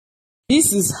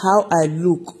This is how I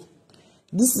look.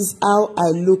 This is how I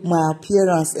look, my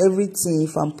appearance, everything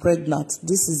if I'm pregnant.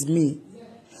 This is me.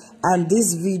 And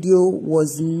this video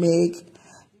was made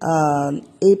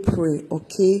April,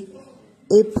 okay?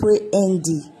 April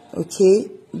ending,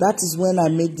 okay? That is when I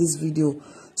made this video.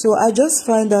 So I just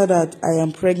found out that I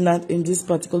am pregnant in this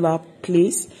particular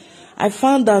place. I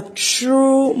found that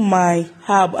through my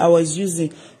herb I was using,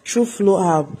 through Flow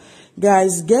herb.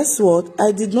 Guys, guess what?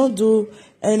 I did not do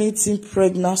anything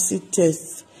pregnancy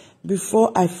test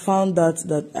before I found out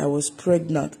that I was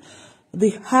pregnant.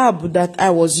 The herb that I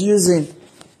was using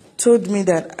told me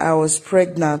that I was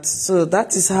pregnant. So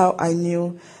that is how I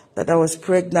knew that I was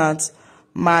pregnant.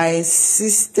 My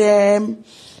system,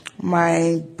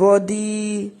 my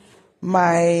body,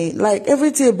 like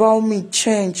everything about me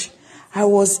changed. I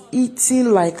was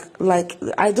eating like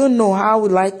I don't know how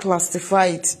will I classify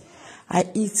it. I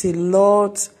eat a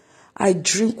lot. I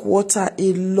drink water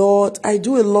a lot. I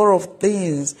do a lot of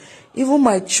things. Even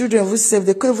my children who say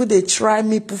they can't even they try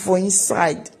me put for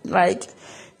inside, like,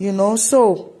 you know.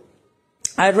 So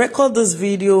I record this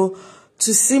video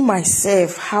to see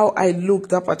myself how I look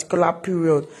that particular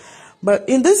period. But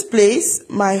in this place,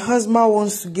 my husband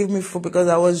wants to give me food because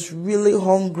I was really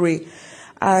hungry.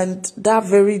 And that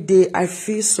very day, I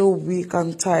feel so weak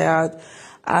and tired.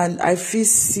 And I feel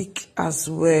sick as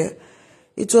well.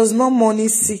 It was not morning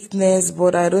sickness,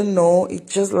 but I don't know.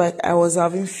 It's just like I was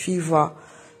having fever.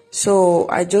 So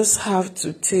I just have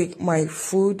to take my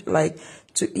food, like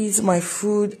to eat my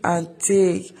food and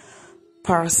take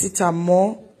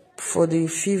paracetamol for the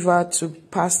fever to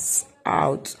pass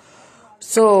out.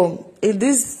 So in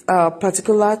this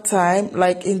particular time,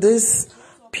 like in this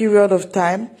period of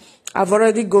time, I've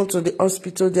already gone to the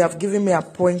hospital. They have given me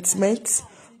appointment,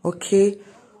 okay,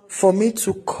 for me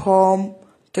to come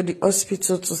to the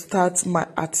hospital to start my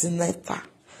antenatal.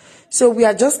 So we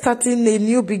are just starting a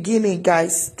new beginning,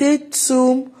 guys. Stay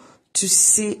tuned to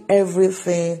see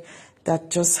everything that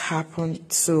just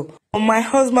happened. So my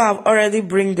husband have already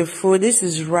bring the food. This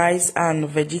is rice and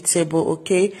vegetable,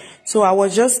 okay? So I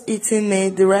was just eating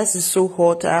it. The rice is so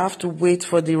hot. I have to wait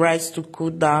for the rice to cool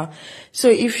down. So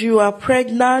if you are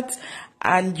pregnant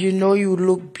and you know you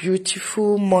look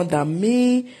beautiful more than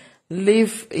me,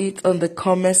 leave it on the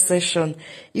comment section.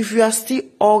 If you are still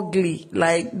ugly,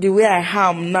 like the way I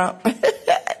am now,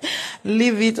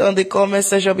 leave it on the comment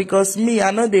section, because me,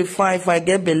 I know they find if I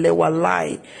get belle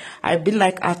walai, I be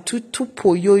like a tutu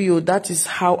poyoyo. That is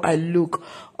how I look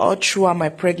all throughout my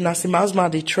pregnancy. My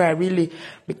husband, they try really,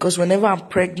 because whenever I'm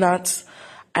pregnant,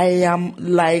 I am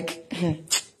like,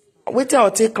 wait till I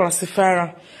take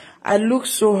classifier. I look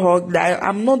so ugly.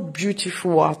 I'm not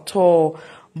beautiful at all,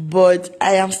 but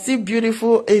I am still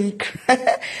beautiful in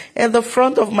the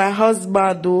front of my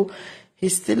husband, though. He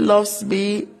still loves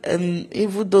me, and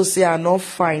even though say I'm not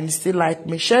fine, he still like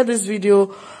me. Share this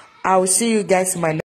video. I will see you guys in my next